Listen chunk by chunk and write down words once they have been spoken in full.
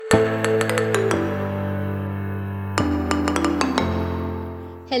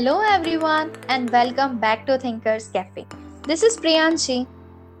Hello everyone and welcome back to Thinkers Cafe. This is Priyanshi.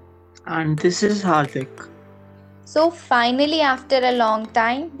 And this is Hardik. So finally after a long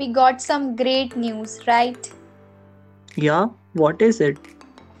time we got some great news, right? Yeah, what is it?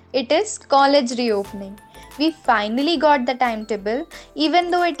 It is college reopening. We finally got the timetable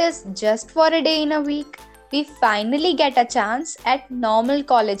even though it is just for a day in a week. We finally get a chance at normal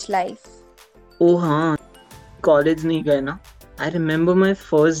college life. Oh हाँ, college नहीं गए ना? I remember my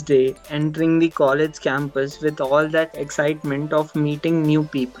first day entering the college campus with all that excitement of meeting new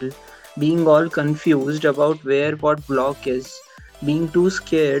people, being all confused about where what block is, being too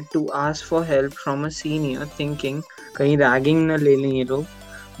scared to ask for help from a senior, thinking कहीं ragging न ले लें ये लोग.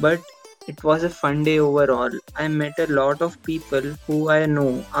 But it was a fun day overall. I met a lot of people who I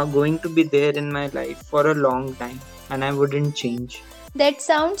know are going to be there in my life for a long time, and I wouldn't change. That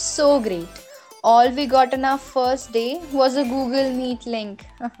sounds so great. All we got on our first day was a Google Meet link.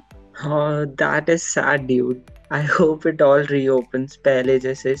 Oh, that is sad, dude. I hope it all reopens पहले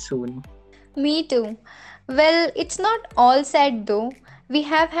जैसे soon. Me too. Well, it's not all sad though. We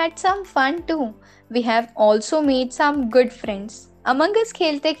have had some fun too. We have also made some good friends. Among us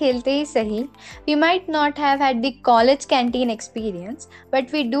खेलते खेलते ही सही, we might not have had the college canteen experience,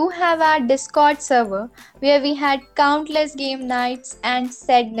 but we do have our Discord server where we had countless game nights and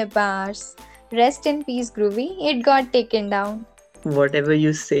said bars. Rest in peace, Groovy. It got taken down. Whatever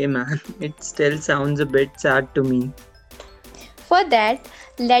you say, man, it still sounds a bit sad to me. For that,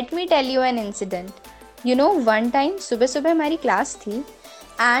 let me tell you an incident. One time सुबह सुबह हमारी class थी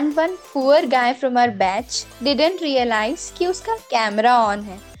and one poor guy from our batch didn't realize कि उसका camera on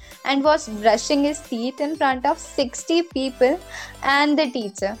है and was brushing his teeth in front of 60 people and the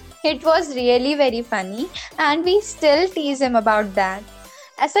teacher. It was really very funny and we still tease him about that.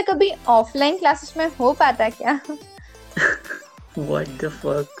 ऐसा कभी offline classes में हो पाता क्या? What the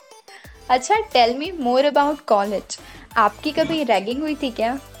fuck? अच्छा, tell me more about college. आपकी कभी ragging हुई थी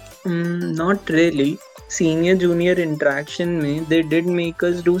क्या? Not really. Senior junior interaction में they did make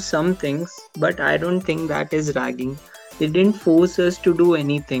us do some things, but I don't think that is ragging. They didn't force us to do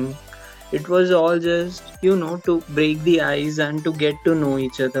anything. It was all just, to break the ice and to get to know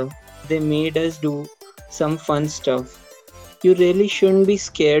each other. They made us do some fun stuff. You really shouldn't be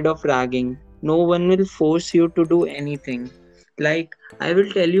scared of ragging. No one will force you to do anything. Like, I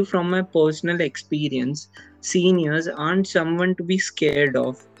will tell you from my personal experience, seniors aren't someone to be scared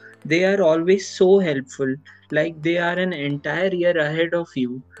of. They are always so helpful, like they are an entire year ahead of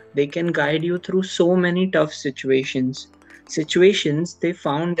you. They can guide you through so many tough situations they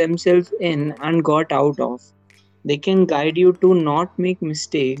found themselves in and got out of. They can guide you to not make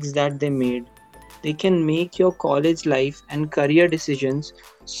mistakes that they made. They can make your college life and career decisions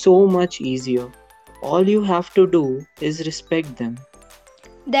so much easier. All you have to do is respect them.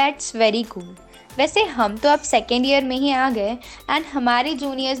 That's very cool. वैसे हम तो अब second year में ही आ गए and हमारे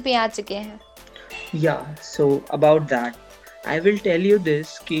juniors भी आ चुके हैं. Yeah, so about that, I will tell you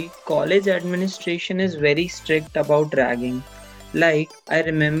this कि college administration is very strict about ragging. Like, I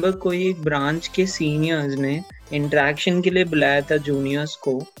remember कोई एक branch के seniors ने interaction के लिए बुलाया था juniors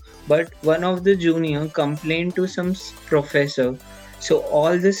को, but one of the junior complained to some professor, so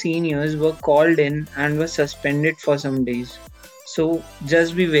all the seniors were called in and were suspended for some days. So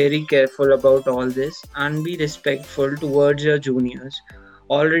just be very careful about all this and be respectful towards your juniors.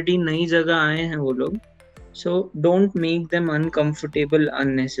 Already नई जगह आए हैं वो लोग, so don't make them uncomfortable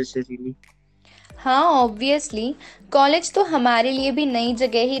unnecessarily. हाँ, obviously college तो हमारे लिए भी नई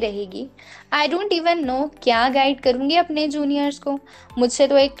जगह ही रहेगी. आई डोंट इवन नो क्या गाइड करूँगी अपने जूनियर्स को. मुझसे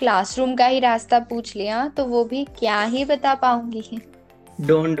तो एक क्लासरूम का ही रास्ता पूछ लिया तो वो भी क्या ही बता पाऊँगी.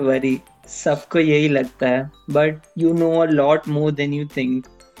 Don't worry, सबको यही लगता है, but you know a lot more than you think.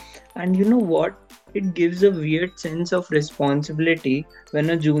 And you know what? It gives a weird sense of responsibility when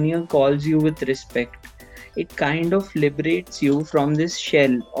a junior calls you with respect. It kind of liberates you from this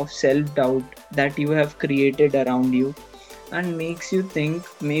shell of self doubt that you have created around you and makes you think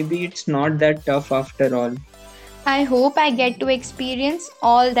maybe it's not that tough after all. I hope I get to experience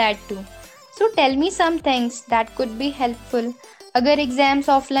all that to. So tell me some things that could be helpful अगर exams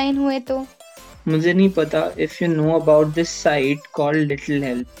offline हुए तो. मुझे नहीं पता if you know about this site called Little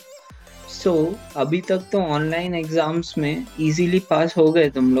Help. So अभी तक तो online exams में easily पास हो गए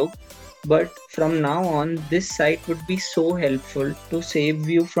तुम लोग, but from now on this site would be so helpful to save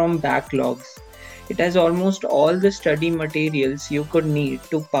you from backlogs. It has almost all the study materials you could need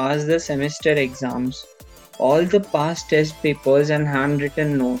to pass the semester exams, all the past test papers and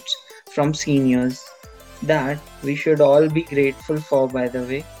handwritten notes from seniors that we should all be grateful for, by the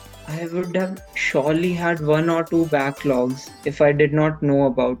way. I would have surely had one or two backlogs if I did not know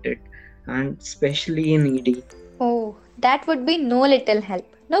about it, and especially in ED. Oh, that would be no little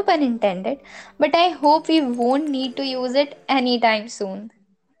help. No pun intended. But I hope we won't need to use it anytime soon.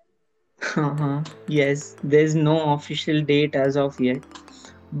 Yes, there's no official date as of yet,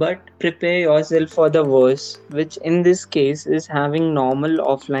 but prepare yourself for the worst, which in this case is having normal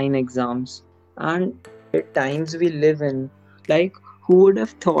offline exams. And the times we live in, like, who would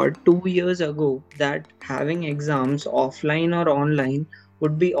have thought 2 years ago that having exams offline or online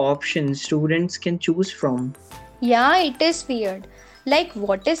would be options students can choose from? Yeah, it is weird. Like,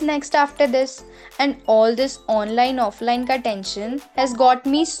 what is next after this? And all this online offline का tension has got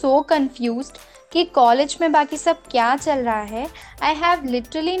me so confused कि college में बाकी सब क्या चल रहा है I have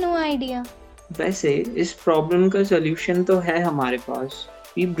literally no idea. वैसे इस प्रॉब्लम का सॉल्यूशन तो है हमारे पास.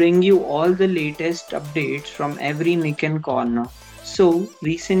 We bring you all the latest updates from every nick and corner. So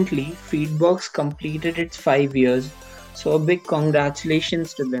recently, Feedbox completed its 5 years. So a big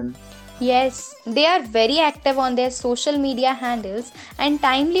congratulations to them. Yes, they are very active on their social media handles and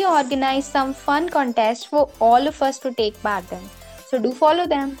timely organize some fun contests for all of us to take part in. So do follow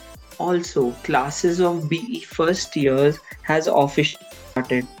them. Also, classes of BE first years has officially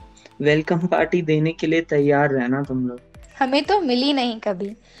started. Welcome party देने के लिए तैयार रहना तुम लोग. हमें तो मिली नहीं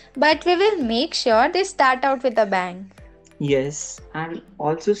कभी. But we will make sure they start out with a bang. Yes, and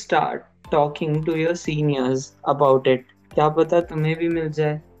also start talking to your seniors about it. क्या पता तुम्हें भी मिल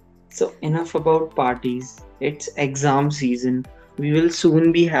जाए. So enough about parties. It's exam season. We will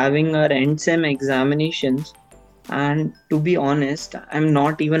soon be having our end sem examinations, and to be honest, I'm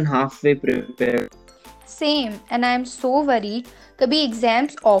not even halfway prepared. Same and I am so worried कभी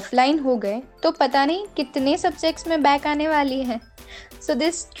exams offline हो गए तो पता नहीं कितने subjects में back आने वाली है. So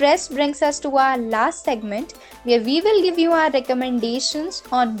this stress brings us to our last segment where we will give you our recommendations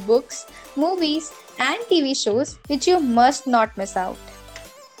on books, movies and TV shows which you must not miss out.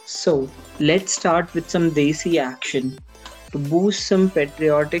 So let's start with some desi action to boost some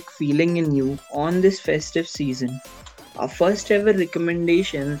patriotic feeling in you on this festive season. Our first ever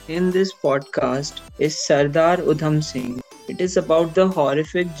recommendation in this podcast is Sardar Udham Singh. It is about the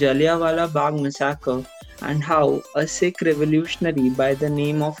horrific Jallianwala Bagh massacre and how a Sikh revolutionary by the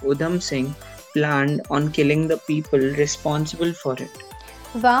name of Udham Singh planned on killing the people responsible for it.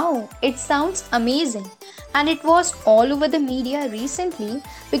 Wow, it sounds amazing. And it was all over the media recently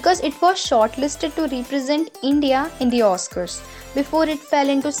because it was shortlisted to represent India in the Oscars before it fell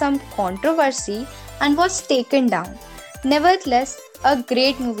into some controversy and was taken down. Nevertheless, a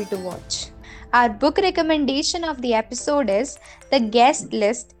great movie to watch. Our book recommendation of the episode is The Guest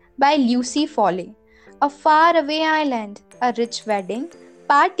List by Lucy Foley. A faraway island, a rich wedding,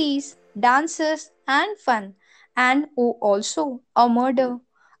 parties, dances, and fun. And oh, also a murder.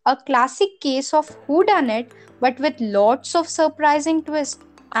 A classic case of whodunit, but with lots of surprising twists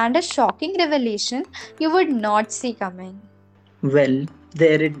and a shocking revelation you would not see coming. Well,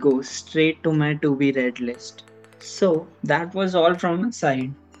 there it goes, straight to my to be read list. So, that was all from my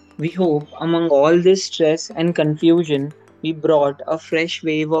side. We hope among all this stress and confusion, we brought a fresh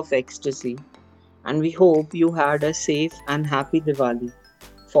wave of ecstasy. And we hope you had a safe and happy Diwali.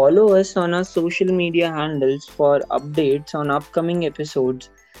 Follow us on our social media handles for updates on upcoming episodes,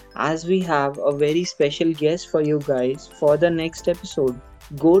 as we have a very special guest for you guys for the next episode.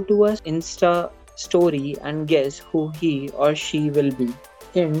 Go to our Insta story and guess who he or she will be.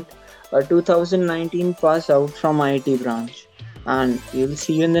 Hint, a 2019 pass out from IT branch. And we'll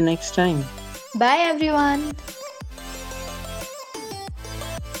see you in the next time. Bye everyone.